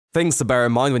Things to bear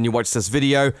in mind when you watch this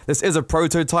video: this is a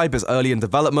prototype, it's early in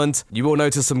development. You will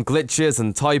notice some glitches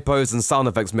and typos and sound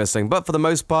effects missing, but for the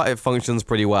most part it functions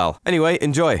pretty well. Anyway,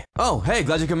 enjoy. Oh, hey,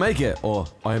 glad you can make it. Or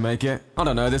I make it. I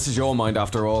don't know, this is your mind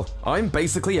after all. I'm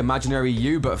basically imaginary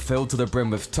you, but filled to the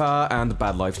brim with tar and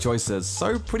bad life choices,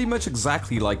 so pretty much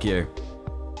exactly like you.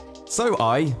 So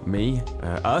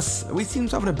us, we seem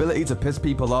to have an ability to piss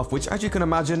people off, which as you can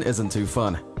imagine isn't too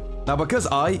fun. Now because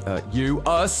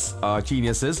us, are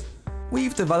geniuses,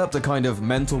 we've developed a kind of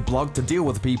mental block to deal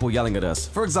with people yelling at us.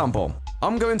 For example,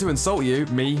 I'm going to insult you,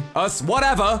 me, us,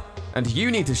 whatever, and you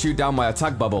need to shoot down my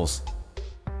attack bubbles.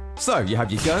 So, you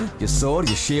have your gun, your sword,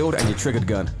 your shield, and your triggered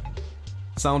gun.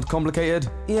 Sound complicated?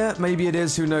 Yeah, maybe it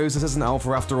is, who knows, this isn't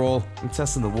alpha after all. I'm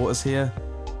testing the waters here.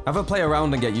 Have a play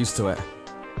around and get used to it.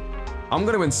 I'm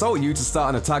going to insult you to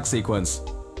start an attack sequence.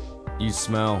 You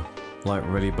smell like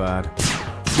really bad.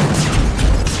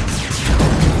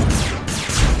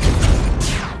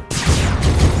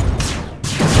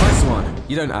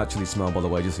 You don't actually smell, by the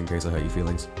way, just in case I hurt your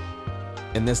feelings.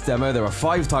 In this demo, there are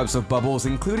 5 types of bubbles,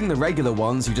 including the regular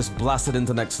ones you just blasted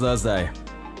into next Thursday.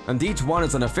 And each one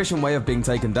is an efficient way of being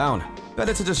taken down.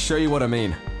 Better to just show you what I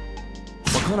mean.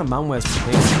 What kind of man wears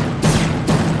pink?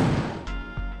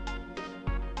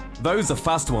 Those are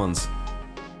fast ones.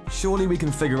 Surely we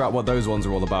can figure out what those ones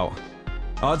are all about.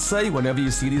 I'd say whenever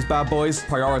you see these bad boys,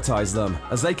 prioritize them,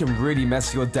 as they can really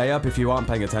mess your day up if you aren't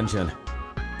paying attention.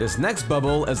 This next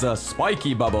bubble is a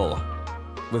spiky bubble.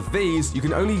 With these, you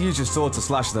can only use your sword to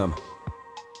slash them.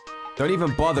 Don't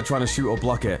even bother trying to shoot or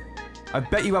block it. I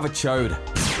bet you have a chode.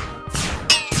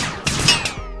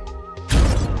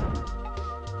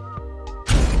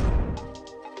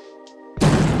 Look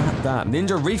at that,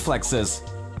 ninja reflexes.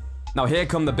 Now here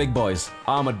come the big boys,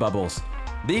 armored bubbles.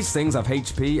 These things have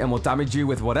HP and will damage you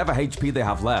with whatever HP they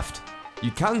have left. You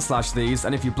can slash these,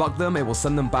 and if you block them, it will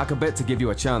send them back a bit to give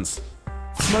you a chance.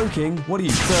 Smoking? What are you,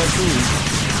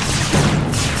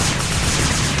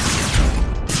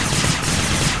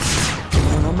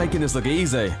 13? I'm making this look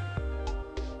easy.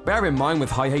 Bear in mind,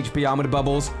 with high HP armored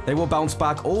bubbles, they will bounce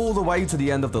back all the way to the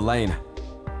end of the lane.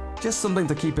 Just something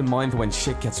to keep in mind for when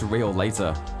shit gets real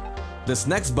later. This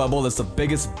next bubble is the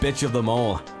biggest bitch of them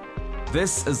all.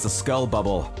 This is the skull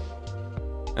bubble.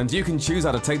 And you can choose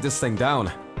how to take this thing down.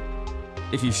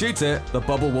 If you shoot it, the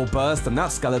bubble will burst and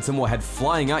that skeleton will head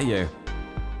flying at you.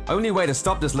 Only way to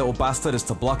stop this little bastard is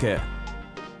to block it.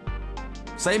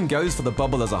 Same goes for the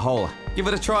bubble as a whole. Give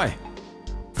it a try.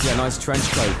 Yeah, nice trench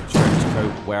coat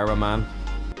wearer, man.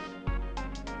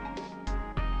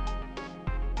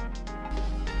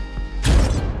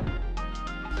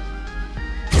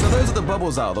 So those are the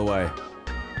bubbles out of the way.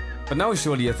 But now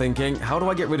surely you're thinking, how do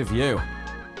I get rid of you?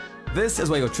 This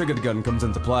is where your triggered gun comes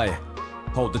into play.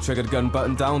 Hold the triggered gun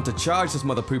button down to charge this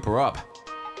mother pooper up.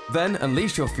 Then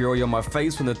unleash your fury on my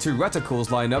face when the 2 reticles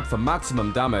line up for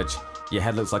maximum damage. Your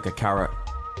head looks like a carrot.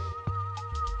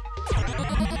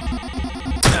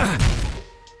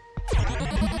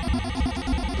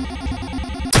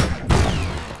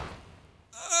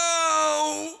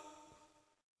 Oh!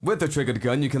 With the triggered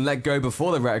gun, you can let go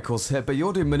before the reticles hit, but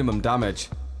you'll do minimum damage.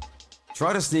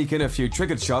 Try to sneak in a few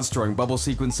triggered shots during bubble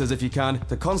sequences if you can,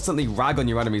 to constantly rag on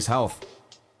your enemy's health.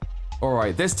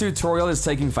 Alright, this tutorial is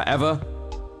taking forever,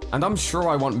 and I'm sure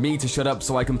I want me to shut up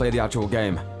so I can play the actual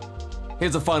game.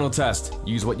 Here's a final test.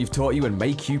 Use what you've taught you and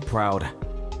make you proud.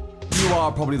 You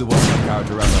are probably the worst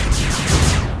character ever.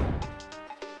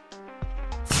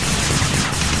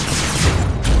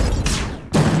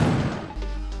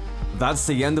 That's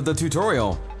the end of the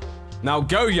tutorial. Now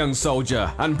go, young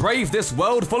soldier, and brave this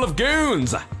world full of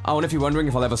goons! Oh, and if you're wondering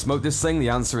if I'll ever smoke this thing, the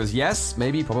answer is yes,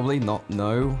 maybe, probably, not,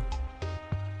 no.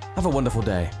 Have a wonderful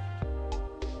day.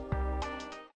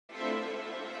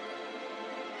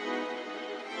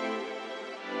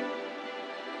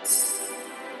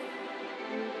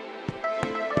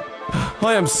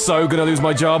 I am so gonna lose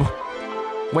my job.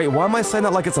 Wait, why am I saying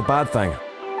that like it's a bad thing?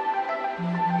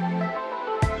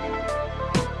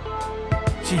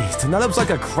 Jeez, Tanella looks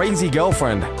like a crazy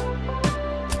girlfriend.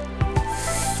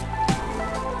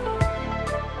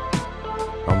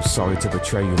 I'm sorry to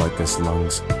betray you like this,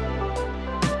 Lungs.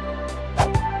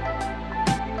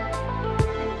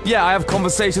 Yeah, I have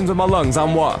conversations with my lungs,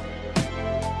 and what?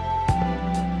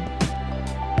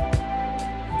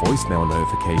 Voicemail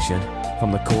notification.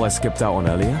 From the call I skipped out on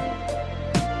earlier?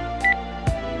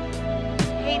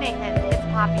 Hey Nathan, it's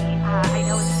Poppy. I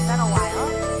know it's been a while,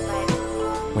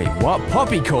 but... Wait, what?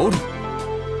 Poppy called?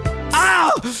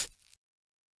 Ow!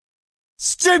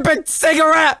 Stupid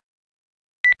cigarette!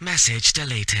 Message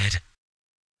deleted.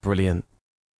 Brilliant.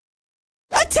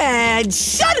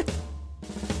 Attention!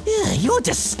 Ugh, you're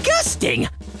disgusting!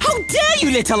 How dare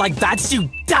you litter like that, you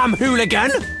damn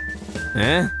hooligan!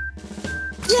 Eh?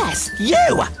 Yes,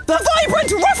 you! The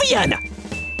Vibrant Ruffian!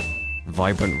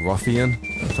 Vibrant Ruffian?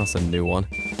 That's a new one.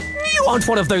 You aren't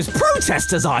one of those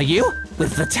protesters, are you?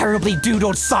 With the terribly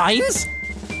doodled signs?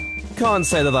 Can't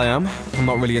say that I am. I'm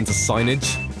not really into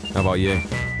signage. How about you?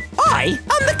 I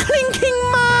am the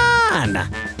Clinking Man!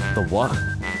 The what?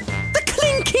 The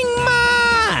Clinking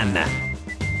Man!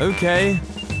 Okay.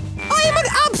 I am an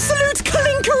absolute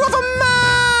clinker of a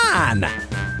man!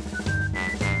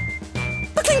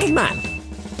 The Clinking Man!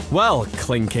 Well,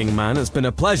 Clinking Man, it's been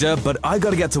a pleasure, but I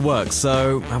gotta get to work,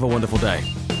 so have a wonderful day.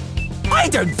 I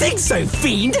don't think so,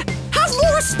 fiend! Have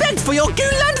more respect for your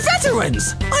Goonland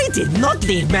veterans! I did not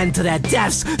lead men to their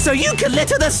deaths so you can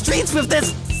litter the streets with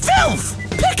this filth!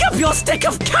 Pick up your stick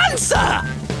of cancer!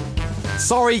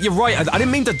 Sorry, you're right. I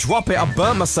didn't mean to drop it. I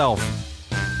burnt myself.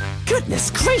 Goodness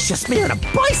gracious me on a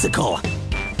bicycle!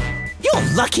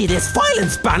 You're lucky this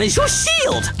violence ban is your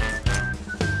shield!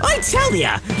 I tell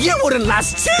ya, you wouldn't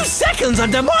last 2 seconds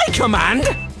under my command!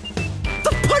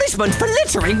 The punishment for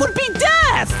littering would be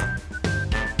death!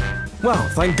 Well,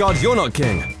 thank God you're not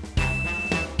king.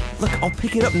 Look, I'll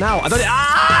pick it up now. I don't.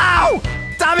 Ow!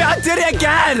 Damn it! I did it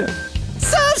again!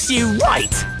 Serves you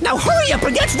right! Now hurry up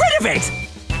and get rid of it!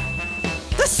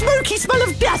 The smoky smell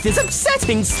of death is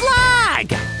upsetting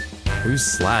Slag! Who's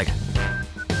Slag?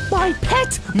 My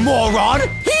pet, moron!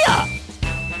 Here!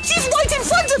 She's right in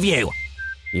front of you!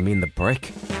 You mean the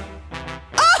brick?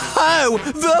 Oh,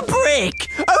 the brick!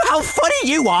 Oh, how funny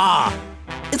you are!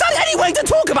 Is that any way to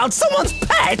talk about someone's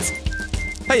pet?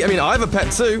 Hey, I mean, I have a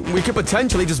pet too. We could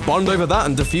potentially just bond over that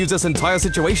and defuse this entire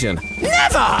situation.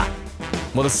 Never!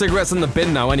 Well, the cigarette's in the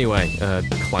bin now anyway,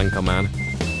 Clanker Man.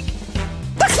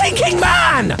 The Clinking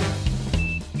Man!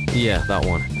 Yeah, that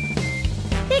one.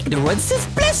 Ignorance is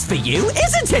bliss for you,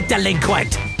 isn't it,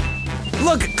 delinquent?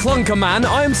 Look, Clunker Man,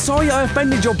 I am sorry I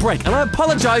offended your brick, and I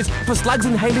apologize for Slag's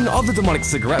inhaling of the demonic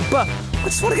cigarette, but I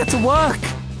just want to get to work.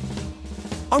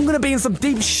 I'm gonna be in some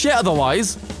deep shit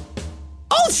otherwise.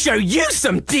 I'll show you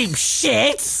some deep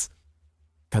shits!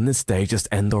 Can this day just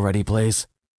end already, please?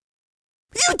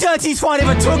 You dirty swine of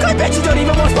a took! I bet you don't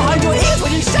even watch behind your ears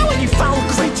when you shower, you foul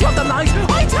creature of the night!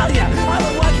 I tell you, I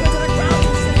will work you into the ground,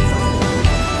 you silly son.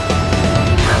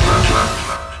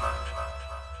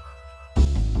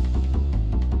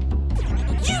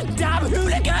 You damn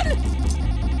hooligan!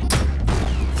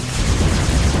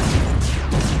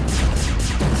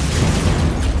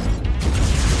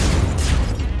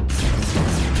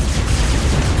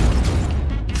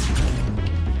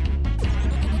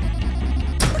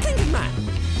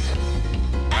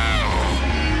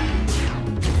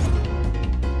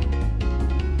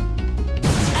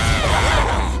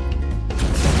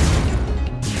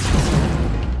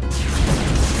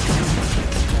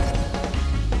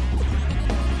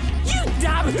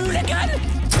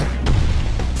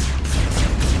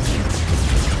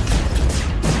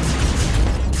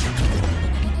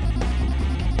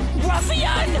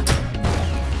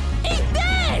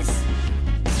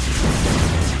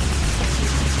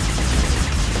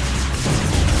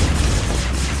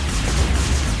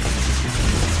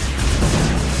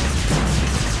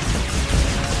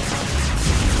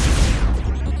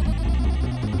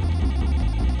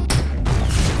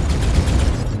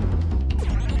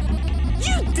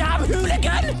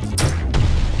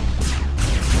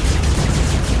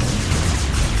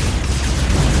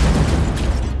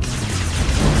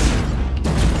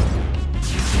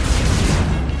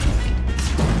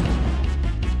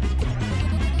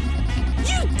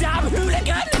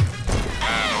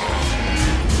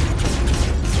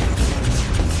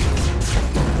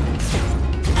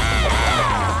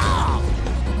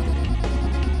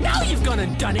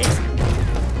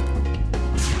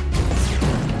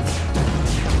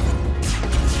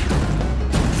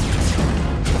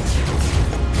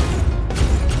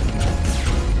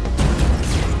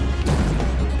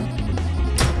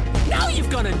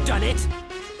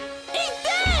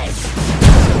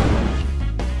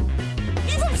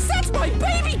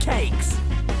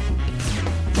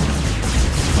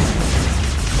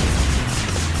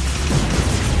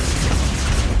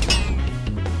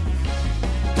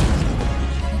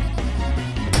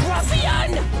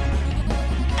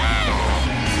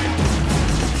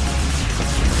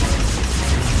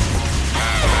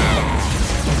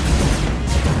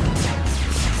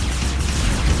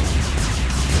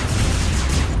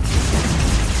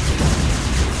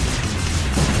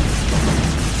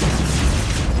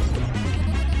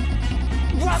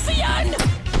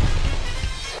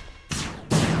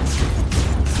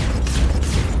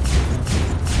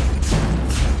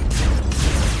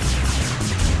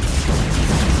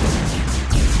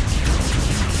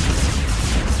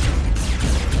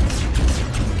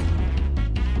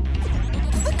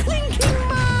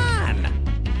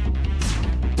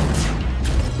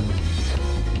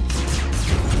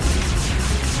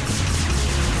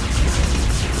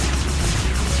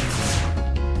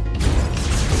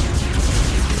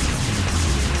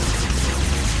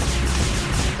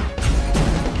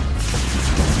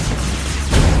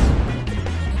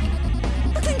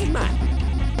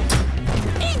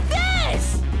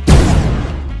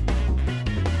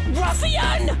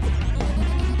 again!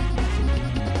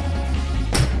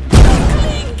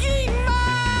 Clinky Man!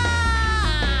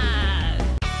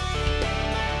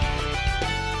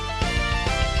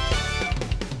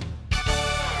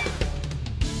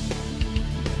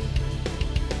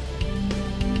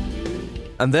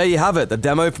 And there you have it, the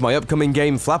demo for my upcoming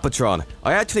game Flappatron.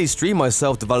 I actually stream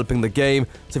myself developing the game,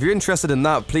 so if you're interested in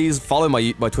that, please follow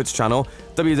my Twitch channel,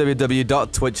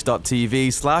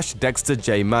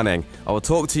 www.twitch.tv/DexterJManning. I will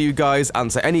talk to you guys,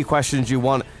 answer any questions you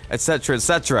want, etc,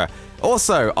 etc.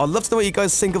 Also, I'd love to know what you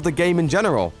guys think of the game in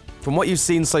general, from what you've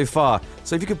seen so far.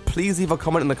 So if you could please leave a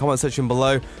comment in the comment section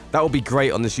below, that would be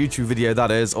great on this YouTube video,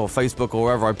 that is, or Facebook, or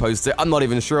wherever I post it. I'm not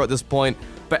even sure at this point,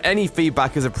 but any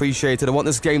feedback is appreciated. I want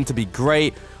this game to be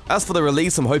great. As for the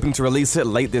release, I'm hoping to release it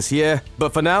late this year.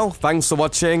 But for now, thanks for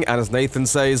watching, and as Nathan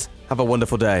says, have a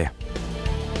wonderful day.